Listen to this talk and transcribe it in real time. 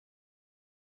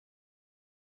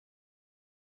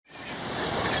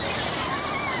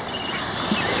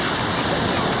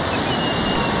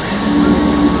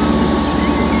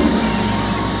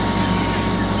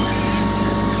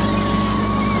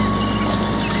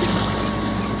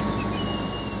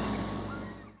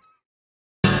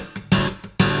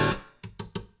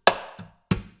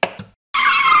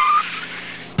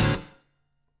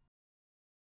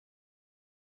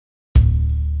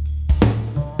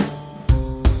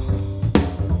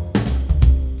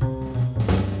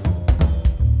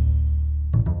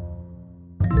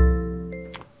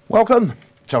Welcome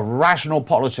to Rational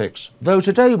Politics, though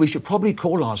today we should probably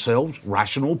call ourselves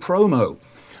Rational Promo.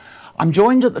 I'm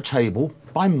joined at the table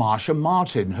by Marcia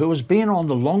Martin, who has been on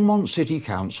the Longmont City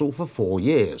Council for 4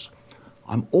 years.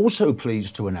 I'm also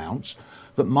pleased to announce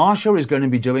that Marcia is going to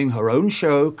be doing her own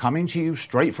show, coming to you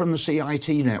straight from the CIT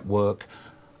network,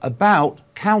 about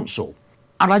council.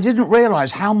 And I didn't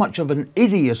realise how much of an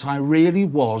idiot I really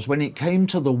was when it came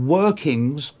to the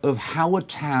workings of how a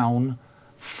town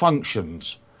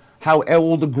functions, how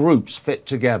all the groups fit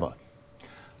together.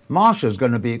 Marcia's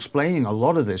going to be explaining a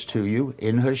lot of this to you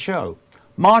in her show.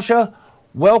 Marcia,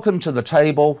 welcome to the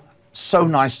table. So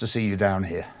nice to see you down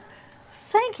here.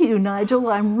 Thank you, Nigel.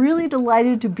 I'm really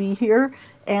delighted to be here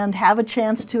and have a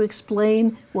chance to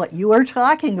explain what you are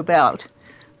talking about.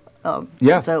 I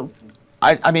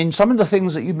mean, some of the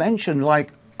things that you mentioned,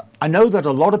 like, I know that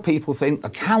a lot of people think the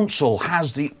council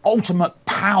has the ultimate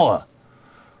power.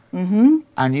 Mm-hmm.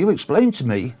 And you explained to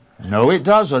me, no, it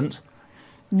doesn't.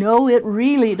 No, it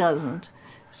really doesn't.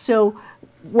 So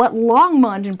what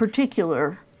Longmont in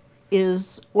particular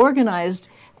is organized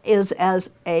is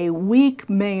as a weak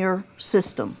mayor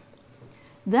system.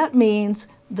 That means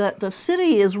that the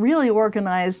city is really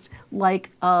organized like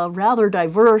a rather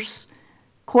diverse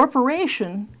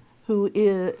corporation whose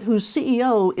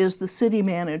CEO is the city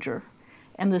manager.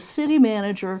 And the city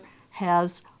manager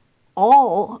has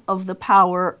all of the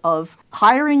power of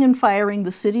hiring and firing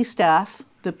the city staff,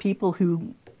 the people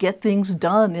who get things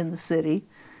done in the city,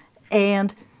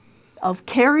 and of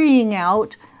carrying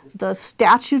out the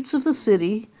statutes of the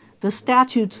city, the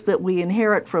statutes that we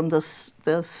inherit from the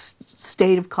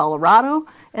state of Colorado,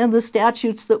 and the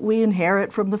statutes that we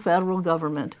inherit from the federal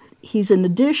government. He's in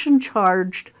addition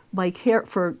charged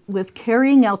with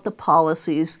carrying out the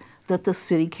policies that the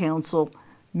city council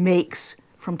makes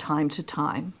from time to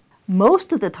time.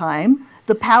 Most of the time,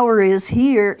 the power is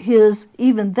his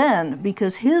even then,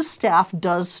 because his staff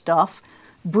does stuff,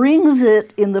 brings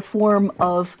it in the form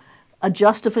of a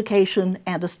justification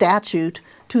and a statute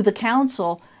to the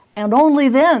council, and only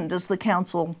then does the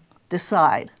council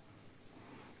decide.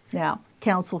 Now,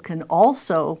 council can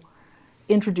also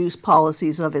introduce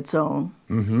policies of its own.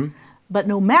 Mm-hmm. But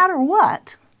no matter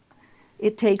what,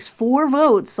 it takes 4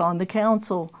 votes on the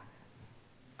council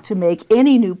to make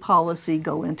any new policy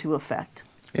go into effect.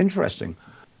 Interesting.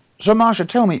 So, Marcia,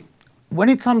 tell me, when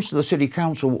it comes to the city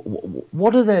council,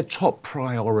 what are their top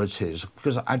priorities?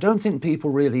 Because I don't think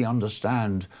people really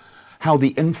understand how the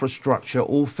infrastructure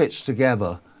all fits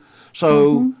together.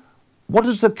 So, what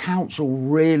does the council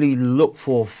really look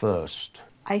for first?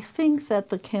 I think that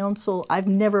the council, I've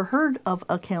never heard of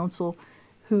a council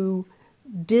who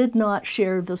did not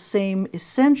share the same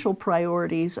essential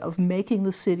priorities of making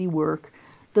the city work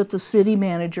that the city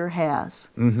manager has.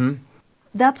 Mm-hmm.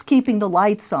 That's keeping the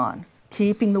lights on,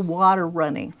 keeping the water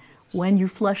running. When you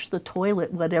flush the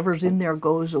toilet, whatever's in there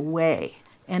goes away,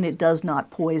 and it does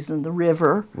not poison the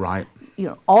river. Right. You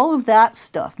know, all of that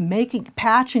stuff,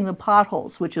 patching the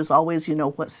potholes, which is always,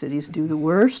 what cities do the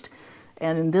worst.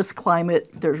 And in this climate,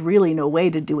 there's really no way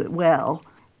to do it well.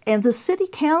 And the city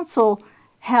council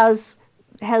has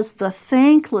the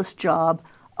thankless job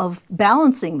of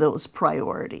balancing those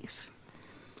priorities.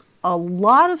 A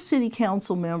lot of city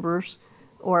council members,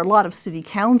 or a lot of city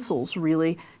councils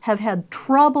really, have had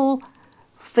trouble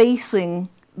facing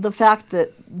the fact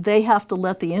that they have to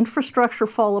let the infrastructure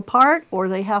fall apart, or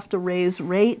they have to raise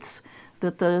rates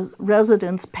that the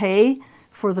residents pay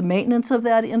for the maintenance of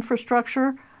that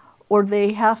infrastructure, or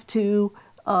they have to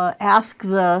ask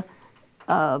the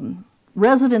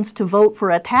residents to vote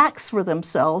for a tax for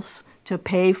themselves to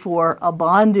pay for a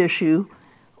bond issue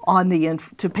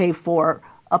to pay for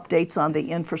updates on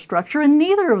the infrastructure, and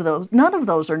none of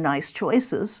those are nice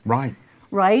choices. Right.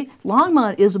 Right?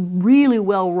 Longmont is a really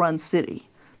well-run city.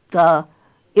 The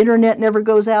internet never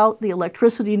goes out, the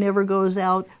electricity never goes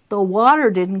out, the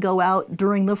water didn't go out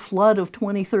during the flood of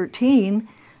 2013,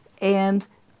 and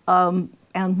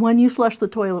when you flush the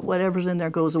toilet, whatever's in there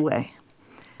goes away.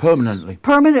 Permanently.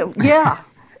 Permanent, yeah.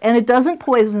 And it doesn't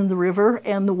poison the river,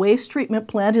 and the waste treatment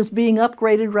plant is being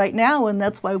upgraded right now, and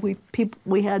that's why we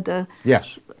had to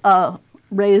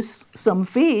raise some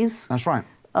fees. That's right.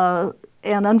 And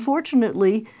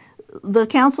unfortunately, the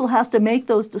council has to make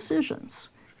those decisions.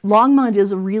 Longmont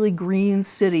is a really green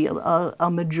city. A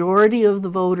majority of the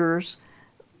voters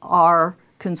are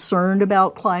concerned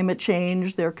about climate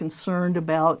change. They're concerned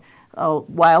about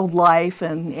wildlife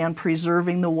and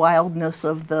preserving the wildness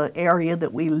of the area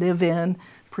that we live in,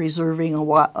 preserving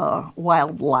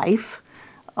wildlife.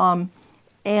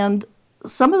 And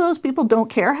some of those people don't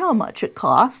care how much it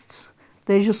costs.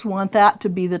 They just want that to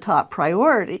be the top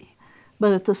priority.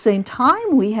 But at the same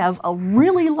time, we have a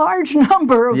really large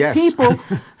number of Yes. people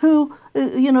who,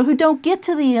 who don't get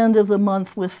to the end of the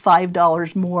month with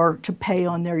 $5 more to pay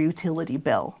on their utility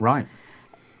bill. Right.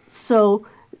 So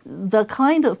the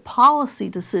kind of policy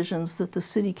decisions that the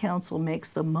city council makes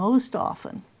the most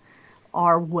often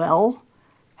are, well,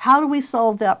 how do we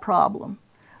solve that problem?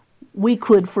 We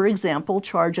could, for example,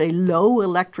 charge a low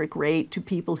electric rate to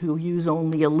people who use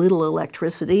only a little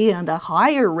electricity and a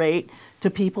higher rate to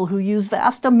people who use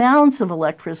vast amounts of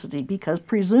electricity, because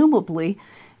presumably,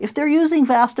 if they're using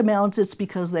vast amounts, it's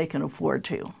because they can afford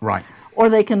to. Right. Or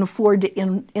they can afford to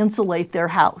insulate their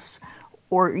house.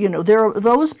 Or,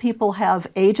 those people have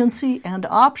agency and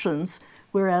options,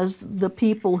 whereas the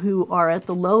people who are at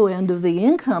the low end of the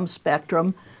income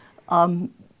spectrum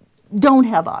don't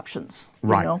have options.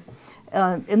 Right.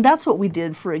 And that's what we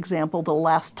did, for example, the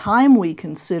last time we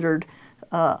considered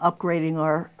upgrading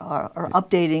or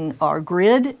updating our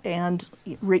grid and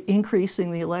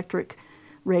increasing the electric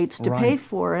rates to pay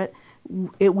for it.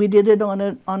 We did it on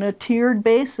a tiered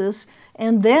basis,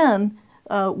 and then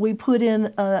we put in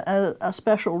a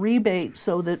special rebate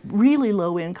so that really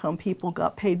low-income people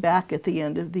got paid back at the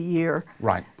end of the year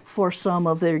for some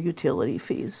of their utility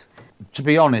fees. To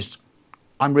be honest,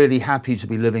 I'm really happy to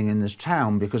be living in this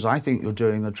town because I think you're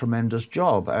doing a tremendous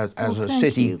job as a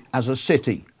city. You. As a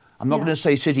city, I'm not going to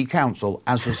say city council.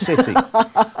 As a city,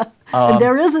 and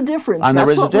there is a difference. And That's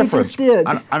there is what a difference. We just did.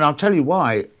 And I'll tell you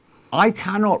why. I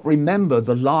cannot remember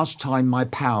the last time my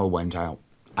power went out.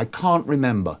 I can't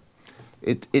remember.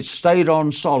 It stayed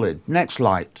on solid.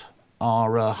 Nextlight,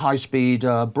 our high-speed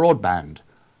broadband.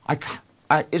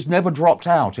 It's never dropped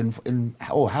out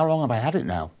how long have I had it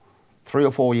now? 3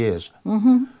 or 4 years.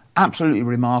 Mm-hmm. Absolutely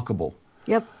remarkable.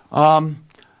 Yep.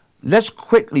 Let's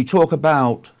quickly talk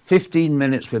about 15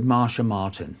 Minutes with Marcia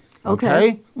Martin.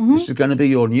 Okay? Mm-hmm. This is going to be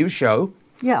your new show.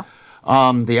 Yeah.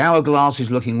 The hourglass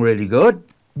is looking really good.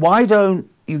 Why don't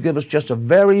you give us just a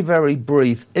very, very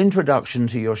brief introduction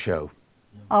to your show?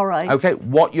 All right. Okay,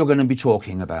 what you're going to be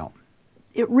talking about.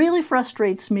 It really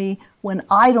frustrates me when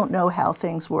I don't know how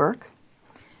things work.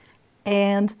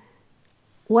 And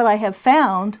what I have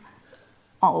found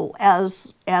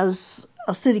as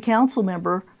a city council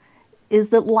member is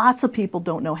that lots of people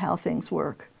don't know how things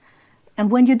work. And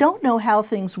when you don't know how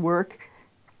things work,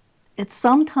 it's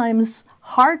sometimes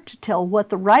hard to tell what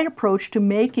the right approach to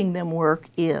making them work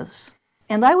is.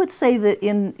 And I would say that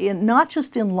in not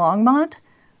just in Longmont,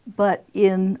 but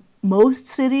in most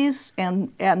cities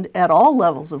and at all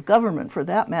levels of government for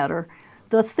that matter,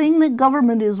 the thing that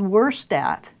government is worst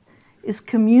at is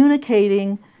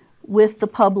communicating with the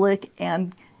public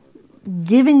and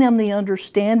giving them the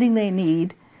understanding they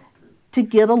need to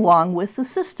get along with the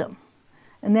system.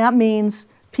 And that means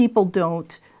people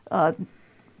don't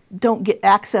get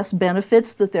access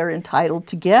benefits that they're entitled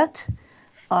to get.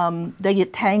 They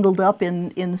get tangled up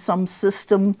in some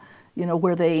system,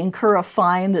 where they incur a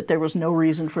fine that there was no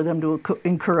reason for them to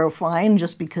incur a fine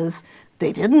just because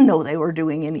they didn't know they were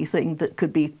doing anything that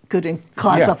could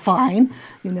cause a fine,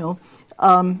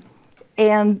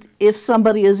 And if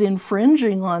somebody is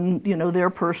infringing on,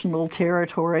 their personal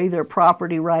territory, their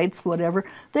property rights, whatever,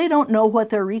 they don't know what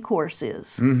their recourse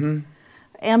is. Mm-hmm.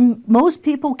 And most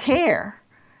people care.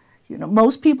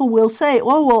 Most people will say,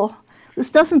 oh, well, this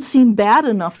doesn't seem bad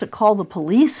enough to call the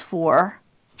police for,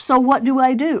 so what do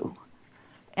I do?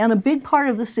 And a big part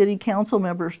of the city council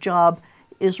member's job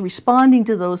is responding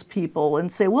to those people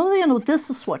and say, well, this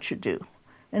is what you do.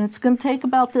 And it's going to take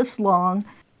about this long.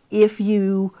 If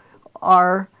you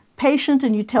are patient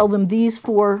and you tell them these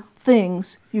 4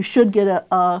 things, you should get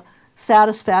a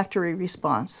satisfactory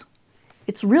response.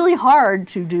 It's really hard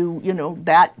to do,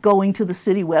 that going to the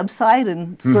city website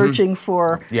and searching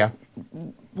for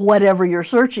whatever you're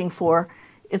searching for.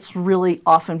 It's really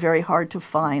often very hard to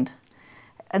find.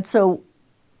 And so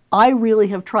I really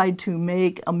have tried to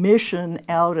make a mission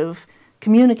out of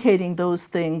communicating those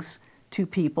things to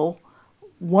people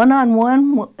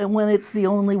one-on-one when it's the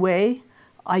only way.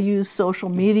 I use social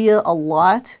media a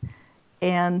lot,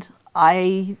 and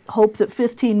I hope that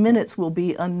 15 Minutes will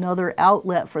be another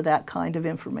outlet for that kind of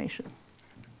information.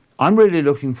 I'm really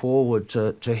looking forward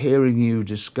to hearing you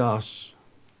discuss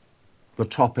the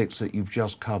topics that you've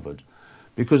just covered,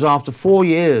 because after 4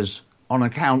 years on a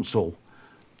council,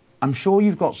 I'm sure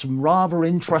you've got some rather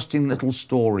interesting little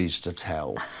stories to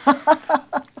tell.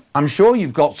 I'm sure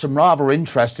you've got some rather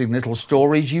interesting little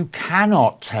stories you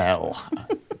cannot tell.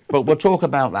 But we'll talk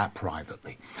about that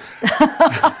privately.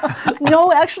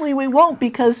 No, actually we won't,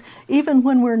 because even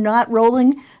when we're not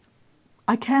rolling,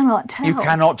 I cannot tell. You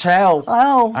cannot tell.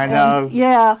 Oh, I know.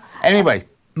 Yeah. Anyway,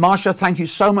 Marcia, thank you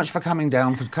so much for coming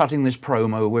down, for cutting this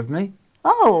promo with me.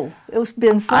 Oh, it's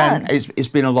been fun. And it's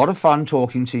been a lot of fun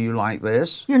talking to you like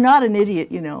this. You're not an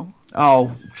idiot, you know.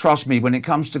 Oh, trust me, when it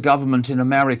comes to government in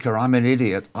America, I'm an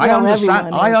idiot. Well,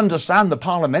 I understand the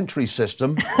parliamentary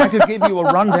system. I could give you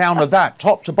a rundown of that,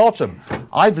 top to bottom.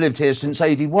 I've lived here since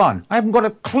 '81. I haven't got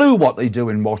a clue what they do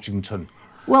in Washington.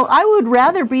 Well, I would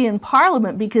rather be in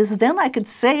Parliament because then I could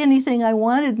say anything I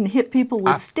wanted and hit people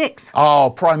with sticks.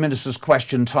 Oh, Prime Minister's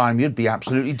question time. You'd be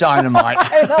absolutely dynamite.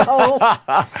 I know.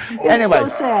 Anyway,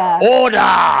 it's so sad.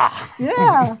 Order!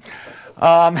 Yeah.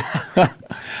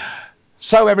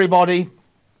 So everybody,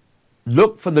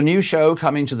 look for the new show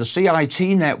coming to the CIT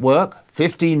network,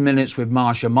 15 Minutes with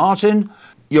Marcia Martin.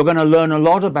 You're going to learn a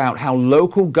lot about how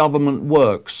local government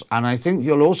works, and I think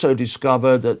you'll also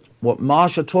discover that what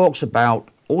Marcia talks about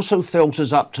also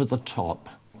filters up to the top.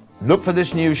 Look for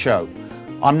this new show.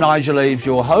 I'm Nigel Aves,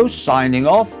 your host, signing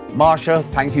off. Marcia,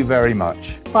 thank you very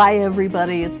much. Bye,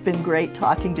 everybody. It's been great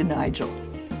talking to Nigel.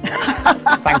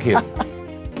 Thank you.